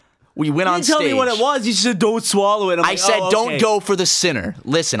before we went on stage. Tell me what it was. You said don't swallow it. I said don't go for the sinner.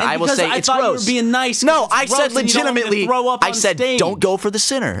 Listen, I will say it's gross. You were being nice. No, I said legitimately. I said stage. don't go for the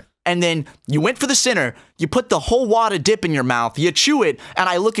sinner. And then you went for the sinner. You put the whole wad of dip in your mouth. You chew it, and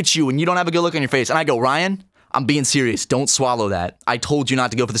I look at you, and you don't have a good look on your face. And I go, Ryan, I'm being serious. Don't swallow that. I told you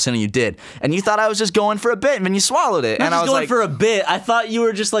not to go for the sinner. You did. And you thought I was just going for a bit, and then you swallowed it. And I was going for a bit. I thought you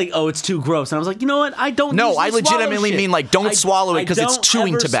were just like, oh, it's too gross. And I was like, you know what? I don't. No, I legitimately mean like don't swallow it because it's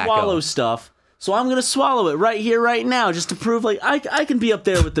chewing tobacco. I don't swallow stuff. So I'm gonna swallow it right here, right now, just to prove like I can be up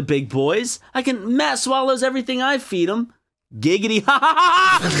there with the big boys. Matt swallows everything I feed him. Giggity, ha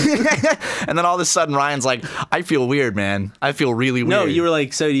ha ha! And then all of a sudden, Ryan's like, I feel weird, man. I feel really weird. No, you were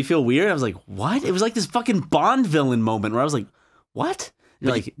like, so do you feel weird? I was like, what? It was like this fucking Bond villain moment where I was like, what?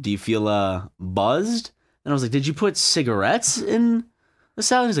 You're like, do you feel buzzed? And I was like, did you put cigarettes in the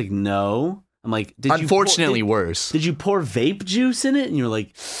salad? He's like, no. I'm like, unfortunately, worse. Did you pour vape juice in it? And you were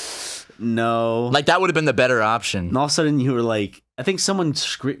like, no. Like that would have been the better option. And all of a sudden, you were like, I think someone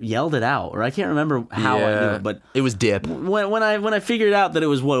yelled it out, or I can't remember how I knew it, but it was dip. When I figured out that it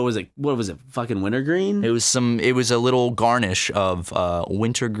was what was it? Fucking wintergreen? It was a little garnish of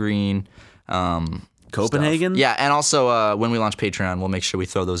wintergreen. Copenhagen? Stuff. Yeah, and also when we launch Patreon, we'll make sure we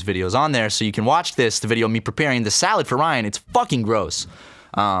throw those videos on there so you can watch the video of me preparing the salad for Ryan. It's fucking gross.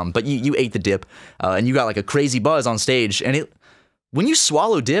 But you ate the dip, and you got like a crazy buzz on stage, and when you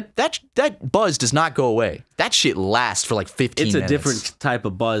swallow dip, that buzz does not go away. That shit lasts for like 15 minutes. It's a different type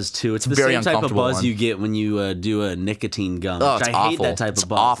of buzz, too. It's the very same type of buzz one. You get when you do a nicotine gum. Oh, it's I awful. hate that type of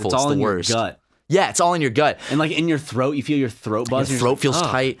buzz. Awful. It's all in the your worst. gut. Yeah, it's all in your gut. And like in your throat, you feel your throat buzz. Your throat feels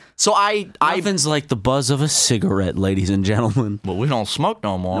tight. So Nothing's like the buzz of a cigarette, ladies and gentlemen. Well, we don't smoke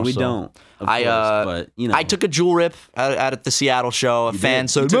no more. No, we don't. Of course, but you know. I took a jewel rip at the Seattle show. A fan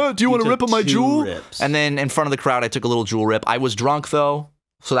said, "Matt, do you want to rip on my jewel?" Rips. And then in front of the crowd, I took a little jewel rip. I was drunk though,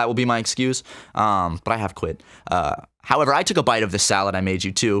 so that will be my excuse. But I have quit. However, I took a bite of the salad I made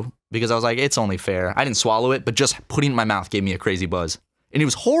you too because I was like, it's only fair. I didn't swallow it, but just putting it in my mouth gave me a crazy buzz, and it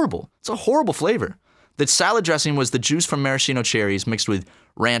was horrible. It's a horrible flavor. The salad dressing was the juice from maraschino cherries mixed with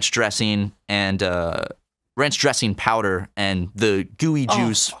ranch dressing and ranch dressing powder and the gooey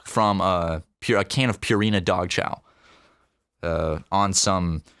juice from a can of Purina dog chow on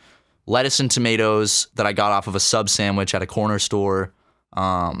some lettuce and tomatoes that I got off of a sub sandwich at a corner store.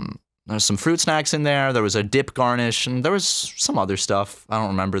 There's some fruit snacks in there. There was a dip garnish, and there was some other stuff. I don't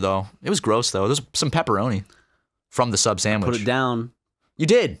remember, though. It was gross, though. There's some pepperoni from the sub sandwich. Put it down. You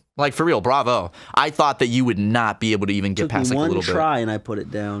did. Like, for real, bravo. I thought that you would not be able to even get past like a little bit. Took me one try, and I put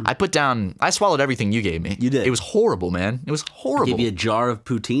it down. I swallowed everything you gave me. You did. It was horrible, man. It was horrible. I gave you a jar of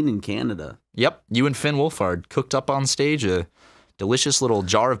poutine in Canada. Yep. You and Finn Wolfhard cooked up on stage a delicious little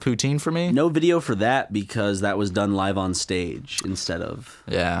jar of poutine for me. No video for that because that was done live on stage instead of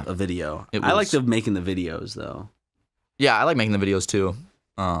a video. I like making the videos, though. Yeah, I like making the videos, too.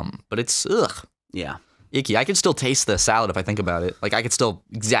 But it's, ugh. Yeah. Icky. I could still taste the salad if I think about it. Like, I could still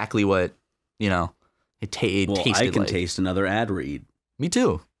exactly what, it tasted like. I can taste another ad read. Me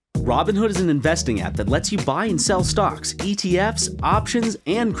too. Robinhood is an investing app that lets you buy and sell stocks, ETFs, options,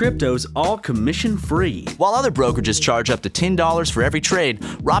 and cryptos, all commission-free. While other brokerages charge up to $10 for every trade,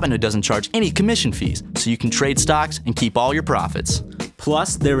 Robinhood doesn't charge any commission fees, so you can trade stocks and keep all your profits.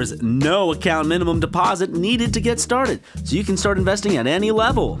 Plus, there is no account minimum deposit needed to get started, so you can start investing at any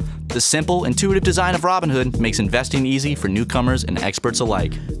level. The simple, intuitive design of Robinhood makes investing easy for newcomers and experts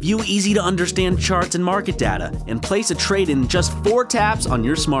alike. View easy-to-understand charts and market data, and place a trade in just 4 taps on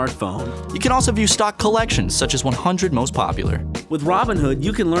your smartphone. You can also view stock collections, such as 100 most popular. With Robinhood,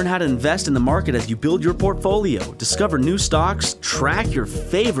 you can learn how to invest in the market as you build your portfolio, discover new stocks, track your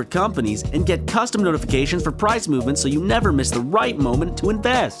favorite companies, and get custom notifications for price movements so you never miss the right moment to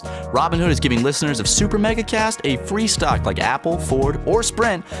invest. Robinhood is giving listeners of SuperMegaCast a free stock like Apple, Ford, or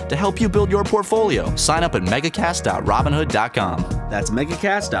Sprint to help you build your portfolio. Sign up at megacast.robinhood.com. That's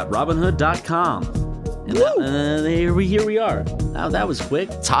megacast.robinhood.com. And here we are. Wow, that was quick.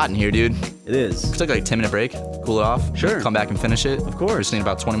 It's hot in here, dude. It is. Let's take like a 10-minute break, cool it off. Sure. Come back and finish it. Of course. Just need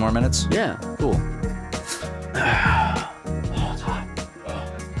about 20 more minutes. Yeah. Cool.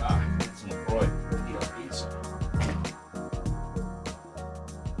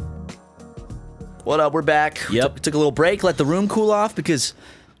 What up? We're back. Yep. Took a little break, let the room cool off because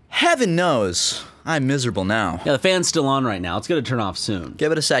heaven knows I'm miserable now. Yeah, the fan's still on right now. It's going to turn off soon.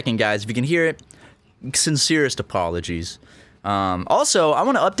 Give it a second, guys. If you can hear it, sincerest apologies. Also, I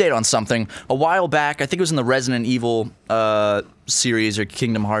want to update on something. A while back, I think it was in the Resident Evil series or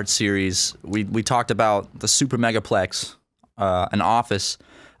Kingdom Hearts series, we talked about the Super Megaplex, an office,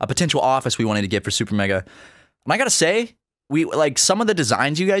 a potential office we wanted to get for Super Mega. And I gotta say, we like some of the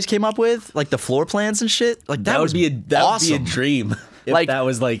designs you guys came up with, like the floor plans and shit. Like that would be a dream. If Like, that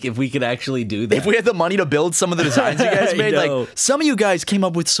was like, if we could actually do that. if we had the money to build some of the designs you guys made, know. like some of you guys came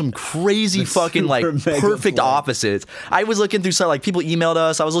up with some crazy fucking like SuperMega perfect plan. offices. I was looking through some like people emailed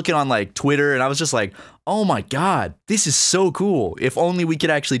us. I was looking on like Twitter and I was just like, oh my God, this is so cool. If only we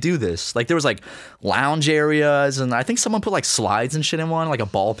could actually do this. Like there was like lounge areas and I think someone put like slides and shit in one, like a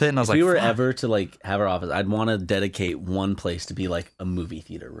ball pit. And I was if like, we were fuck. ever to like have our office, I'd want to dedicate one place to be like a movie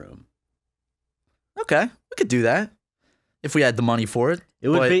theater room. Okay, we could do that if we had the money for it. It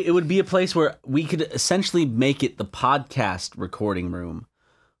would be a place where we could essentially make it the podcast recording room,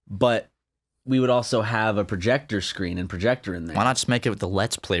 but we would also have a projector screen and projector in there. Why not just make it the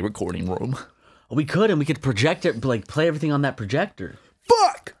Let's Play recording room? We could, and we could project it, like play everything on that projector.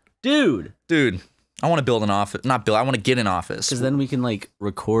 Fuck! Dude, I want to build an office. Not build, I want to get an office. because then we can like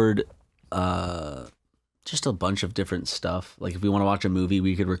record just a bunch of different stuff. Like if we want to watch a movie,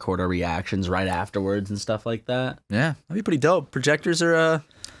 we could record our reactions right afterwards and stuff like that. Yeah, that'd be pretty dope. Projectors are,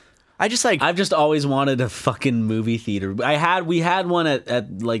 I've just always wanted a fucking movie theater. We had one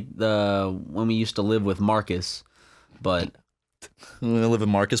at like when we used to live with Marcus, but we live in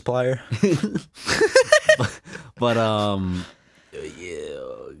Markiplier. but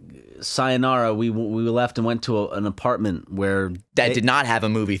sayonara, we left and went to an apartment where That did not have a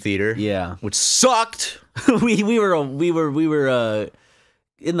movie theater. yeah. Which sucked. we were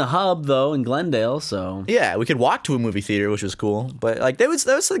in the hub though in Glendale, so Yeah, we could walk to a movie theater, which was cool. But like that was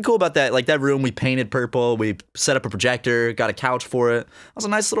something cool about that. Like that room, we painted purple. We set up a projector, got a couch for it. It was a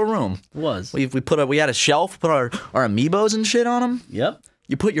nice little room. it was. We had a shelf, put our amiibos and shit on them. Yep.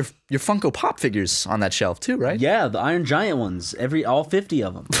 You put your Funko Pop figures on that shelf too, right? Yeah, the Iron Giant ones. All 50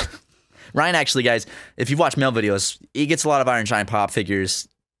 of them. Ryan, actually, guys, if you've watched mail videos, he gets a lot of Iron Giant Pop figures.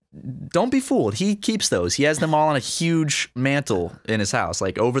 Don't be fooled. He keeps those. He has them all on a huge mantle in his house,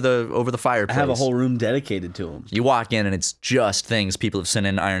 like over the fireplace. I have a whole room dedicated to them. You walk in and it's just things people have sent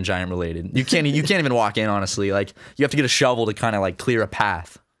in Iron Giant related. You can't even walk in, honestly. Like you have to get a shovel to kind of like clear a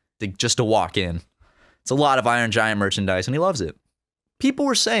path just to walk in. It's a lot of Iron Giant merchandise, and he loves it. People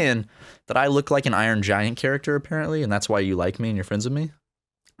were saying that I look like an Iron Giant character, apparently, and that's why you like me and you're friends with me.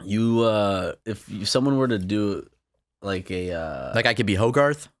 You, if someone were to do like a, Like I could be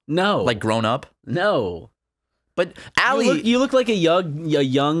Hogarth, no, like grown up. no, But Allie, you look like a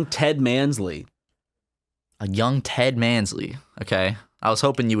young Ted Mansley. a young Ted Mansley. Okay, I was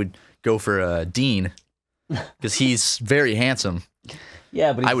hoping you would go for Dean, because he's very handsome.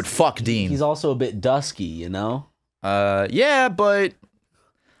 Yeah, but I would fuck Dean. He's also a bit dusky, you know. Yeah, but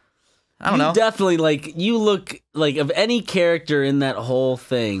I don't know. Definitely, like you look like of any character in that whole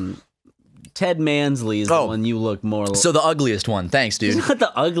thing. Ted Mansley is the one you look more like. So the ugliest one. Thanks, dude. He's not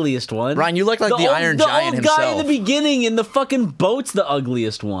the ugliest one. Ryan, you look like the Iron Giant himself. The old guy himself. in the beginning in the fucking boat's the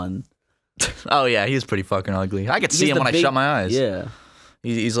ugliest one. Oh yeah, he's pretty fucking ugly. I could see him when I shut my eyes. Yeah.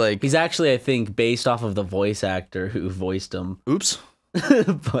 He's like... He's actually, I think, based off of the voice actor who voiced him. Oops.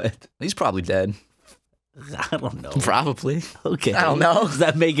 But he's probably dead. I don't know. Probably. Okay. I don't know. Does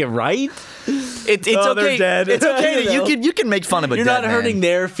that make it right? It's Oh, okay. they're dead. It's okay. You know? You can make fun of a You're dead not man. hurting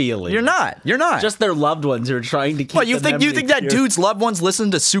their feelings. You're not. You're not. Just their loved ones who are trying to keep What, you the think memory that pure. dude's loved ones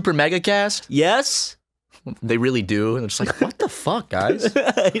listen to SuperMegaCast? Yes. They really do. And it's like, what the fuck, guys?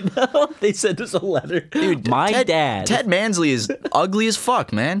 I know. They sent us a letter. Dude, My dad. Ted Mansley is ugly as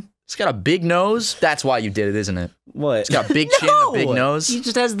fuck, man. He's got a big nose. That's why you did it, isn't it? What? He's got a big chin and a big nose. He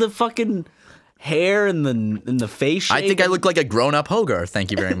just has the fucking hair and the face shape. I think I look like a grown-up Hogarth.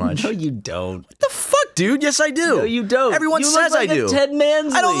 Thank you very much. No, you don't. What the fuck, dude? Yes, I do. No, you don't. Everyone You says look like I do. a Ted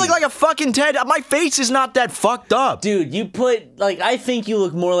Mansley. I don't look like a fucking Ted. My face is not that fucked up. Dude, you put, like, I think you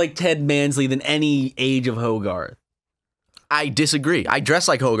look more like Ted Mansley than any age of Hogarth. I disagree. I dress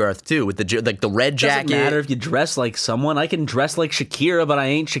like Hogarth, too, with the red jacket. Doesn't matter if you dress like someone. I can dress like Shakira, but I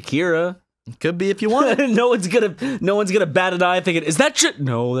ain't Shakira. Could be if you want. no one's gonna bat an eye thinking, is that shit?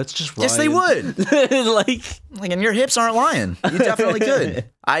 No, that's just Ryan. Yes, they would. like, and your hips aren't lying. You definitely could.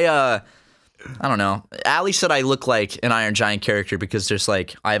 I don't know. Allie said I look like an Iron Giant character because there's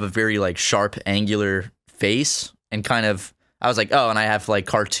like I have a very like sharp, angular face and kind of. I was like, oh, and I have like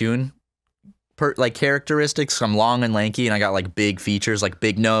cartoon like characteristics. I'm long and lanky, and I got like big features, like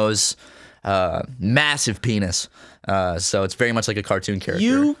big nose, massive penis. So it's very much like a cartoon character.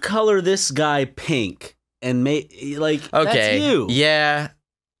 You color this guy pink and make like okay, that's you. Yeah,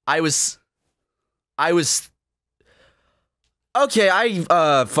 I was okay.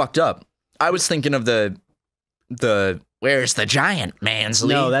 I fucked up. I was thinking of the where's the giant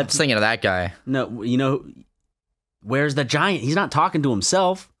Mansley? No, I was thinking of that guy. No, you know, where's the giant? He's not talking to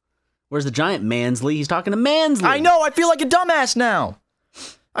himself. Where's the giant Mansley? He's talking to Mansley. I know. I feel like a dumbass now.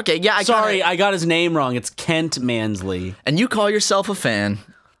 Okay, yeah. I got his name wrong. It's Kent Mansley. And you call yourself a fan?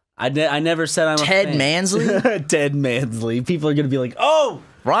 I never said I'm Ted a fan. Mansley? Ted Mansley. People are gonna be like, oh,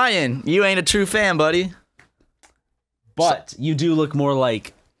 Ryan, you ain't a true fan, buddy. But you do look more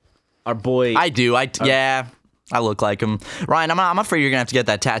like our boy. I do. Yeah. I look like him. Ryan, I'm afraid you're gonna have to get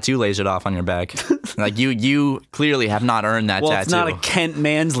that tattoo lasered off on your back. Like you clearly have not earned that tattoo. Well, it's not a Kent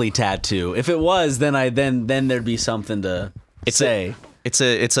Mansley tattoo. If it was, then then thered be something to say. It's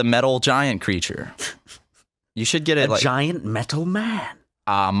a metal giant creature. You should get it. A giant metal man.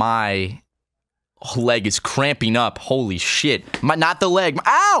 My leg is cramping up. Holy shit! Not the leg.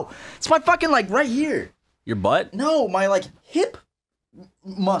 Ow! It's my fucking like right here. Your butt? No, my like hip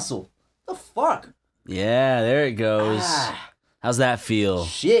muscle. The fuck? Yeah, there it goes. How's that feel?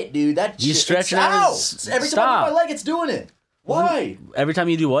 Shit, dude. You stretch it out. Every Stop. time I do my leg, it's doing it. Why? Every time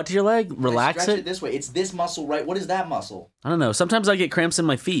you do what to your leg? Relax stretch it this way. It's this muscle, right? What is that muscle? I don't know. Sometimes I get cramps in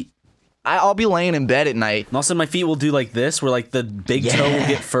my feet. I'll be laying in bed at night. And also my feet will do like this, where like the big toe will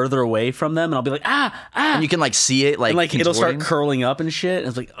get further away from them, and I'll be like, And you can like see it, like, and like it'll start contorting. curling up and shit. And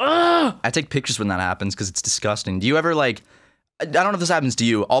it's like, ah. I take pictures when that happens because it's disgusting. Do you ever like? I don't know if this happens to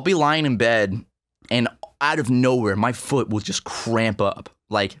you. I'll be lying in bed, and out of nowhere, my foot will just cramp up,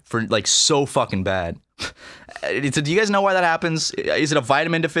 like for like so fucking bad. Do you guys know why that happens? Is it a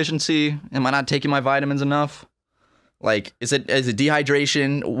vitamin deficiency? Am I not taking my vitamins enough? Like, is it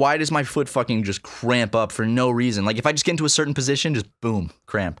dehydration? Why does my foot fucking just cramp up for no reason? Like, if I just get into a certain position, just boom,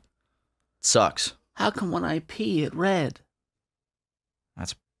 cramp. Sucks. How come when I pee it red?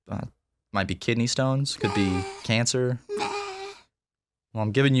 That's might be kidney stones. Could be cancer. Well,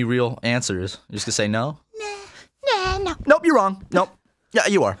 I'm giving you real answers. You're just gonna say no? No. Nope, you're wrong. Nope. Yeah,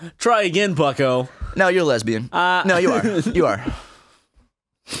 you are. Try again, bucko. No, you're a lesbian. No, you are. You are.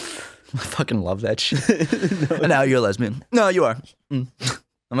 I fucking love that shit. No, you're a lesbian. No, you are. I'm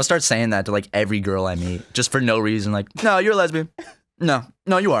gonna start saying that to like every girl I meet, just for no reason. Like, no, you're a lesbian. No,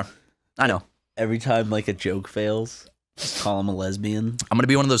 you are. I know. Every time like a joke fails, just call him a lesbian. I'm gonna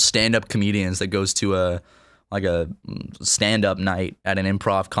be one of those stand-up comedians that goes to a stand-up night at an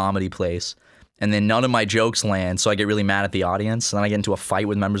improv comedy place, and then none of my jokes land, so I get really mad at the audience, and then I get into a fight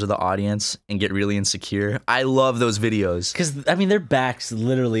with members of the audience and get really insecure. I love those videos. Because, I mean, their back's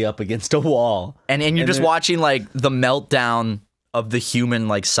literally up against a wall. And you're just watching, like, the meltdown of the human,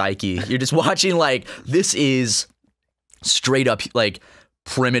 like, psyche. You're just watching, like, this is straight up, like,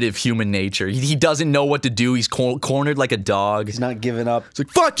 primitive human nature. He doesn't know what to do. He's cornered like a dog. He's not giving up. It's like,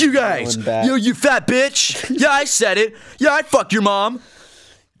 fuck you guys! You fat bitch! Yeah, I said it! Yeah, I fucked your mom!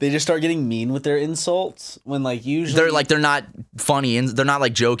 They just start getting mean with their insults when, like, usually they're not funny and they're not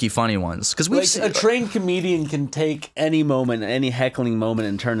like jokey funny ones. Because like a trained comedian can take any moment, any heckling moment,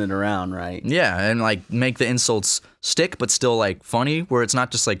 and turn it around, right? Yeah, and like make the insults stick, but still like funny, where it's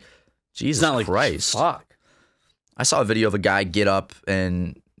not just like Jesus Christ. Fuck. I saw a video of a guy get up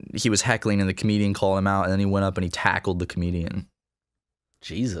and he was heckling and the comedian called him out, and then he went up and he tackled the comedian.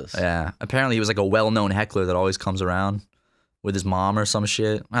 Jesus. Yeah. Apparently he was like a well-known heckler that always comes around. With his mom or some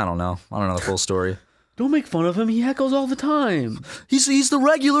shit. I don't know the full story. Don't make fun of him. He heckles all the time. He's the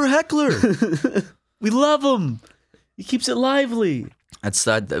regular heckler. We love him. He keeps it lively. That's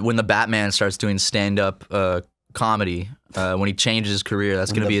when the Batman starts doing stand-up comedy. When he changes his career,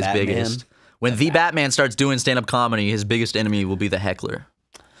 that's going to be his biggest. When the Batman starts doing stand-up comedy, his biggest enemy will be the heckler.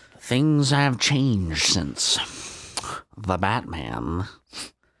 Things have changed since the Batman.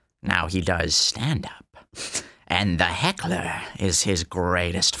 Now he does stand-up. And the heckler is his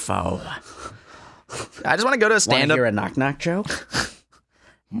greatest foe. I just want to go to a stand-up. Want to hear a knock-knock joke?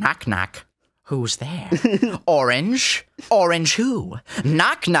 Knock, knock. Who's there? Orange? Orange who?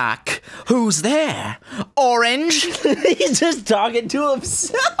 Knock, knock. Who's there? Orange? He's just talking to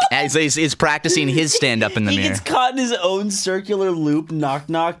himself. He's practicing his stand-up in the mirror. He gets caught in his own circular loop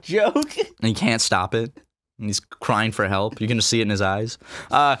knock-knock joke. And he can't stop it. And he's crying for help. You can just see it in his eyes.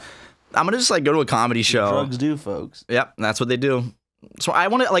 I'm gonna just like go to a comedy show. Drugs do, folks. Yep, that's what they do. So I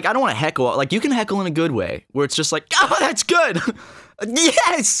want to I don't want to heckle. Like you can heckle in a good way, where it's just like, oh, that's good.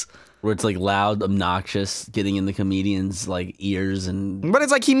 Yes. Where it's like loud, obnoxious, getting in the comedian's like ears and. But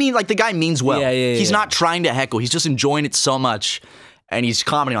it's like the guy means well. Yeah. He's not trying to heckle. He's just enjoying it so much, and he's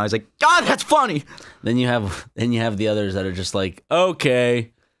commenting on it. He's like, God, that's funny. Then you have the others that are just like,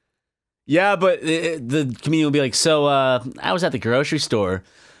 okay, yeah, but the comedian will be like, so I was at the grocery store.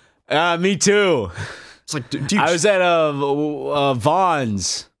 Me too. It's like, dude, I was at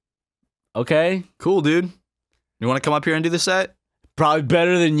Vaughn's. Okay, cool, dude. You want to come up here and do the set? Probably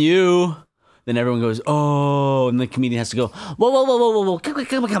better than you. Then everyone goes, oh, and the comedian has to go, whoa,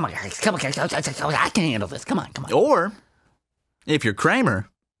 come on, guys, come on, I can handle this. Come on. Or if you're Kramer,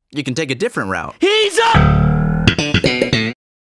 you can take a different route. He's up.